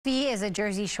Taffy is a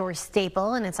Jersey Shore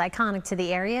staple, and it's iconic to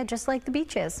the area, just like the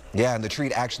beaches. Yeah, and the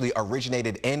treat actually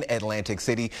originated in Atlantic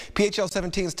City. PHL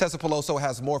 17's Tessa Peloso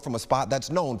has more from a spot that's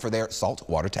known for their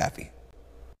saltwater taffy.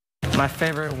 My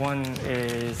favorite one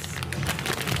is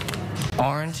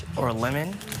orange or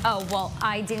lemon. Oh, well,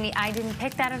 I didn't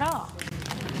pick that at all.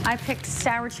 I picked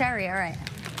sour cherry, all right.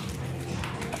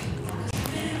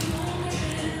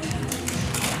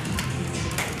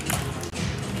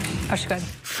 Oh, she's good.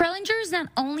 Fralingers not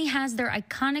only has their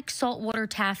iconic saltwater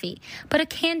taffy, but a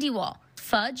candy wall,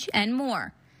 fudge, and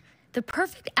more. The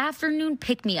perfect afternoon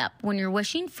pick-me-up when you're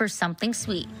wishing for something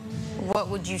sweet. What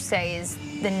would you say is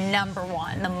the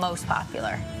 #1, the most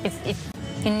popular,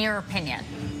 if in your opinion?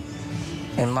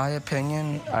 In my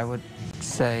opinion, I would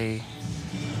say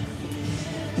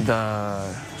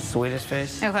the Swedish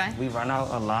fish. Okay. We run out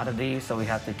a lot of these, so we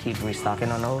have to keep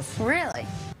restocking on those. Really?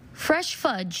 Fresh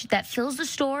fudge that fills the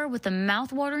store with a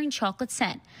mouth-watering chocolate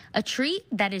scent, a treat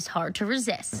that is hard to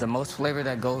resist. The most flavor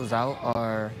that goes out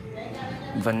are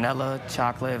vanilla,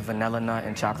 chocolate, vanilla nut,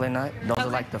 and chocolate nut. Those are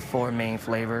like the 4 main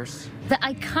flavors. The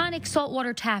iconic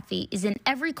saltwater taffy is in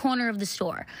every corner of the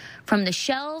store, from the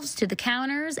shelves to the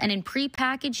counters and in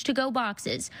pre-packaged to-go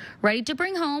boxes, ready to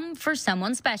bring home for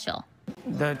someone special.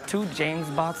 The 2 James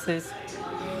boxes,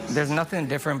 there's nothing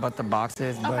different but the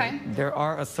boxes, but there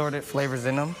are assorted flavors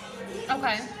in them.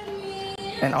 Okay.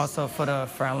 And also for the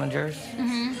Fralingers,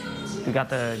 we got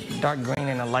the dark green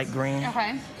and the light green.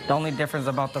 Okay. The only difference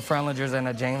about the Fralingers and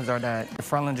the James are that the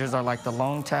Fralingers are like the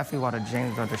long taffy, while the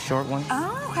James are the short ones.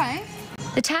 Oh, okay.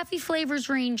 The taffy flavors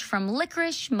range from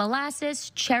licorice,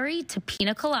 molasses, cherry, to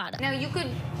pina colada. Now, you could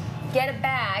get a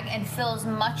bag and fill as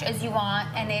much as you want,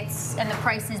 and the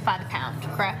price is by the pound,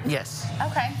 correct? Yes.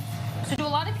 Okay. So do a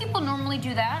lot of people normally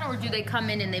do that, or do they come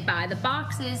in and they buy the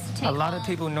boxes to take A lot home? of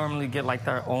people normally get like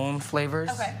their own flavors.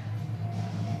 Okay.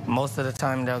 Most of the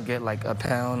time they'll get like a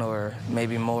pound or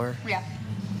maybe more. Yeah.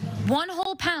 1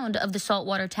 whole pound of the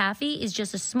saltwater taffy is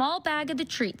just a small bag of the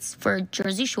treats for a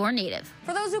Jersey Shore native.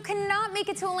 For those who cannot make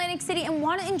it to Atlantic City and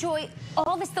want to enjoy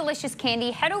all this delicious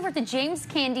candy, head over to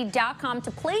jamescandy.com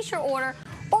to place your order,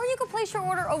 or you can place your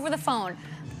order over the phone.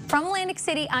 From Atlantic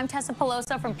City, I'm Tessa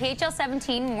Peloso from PHL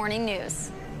 17 Morning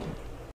News.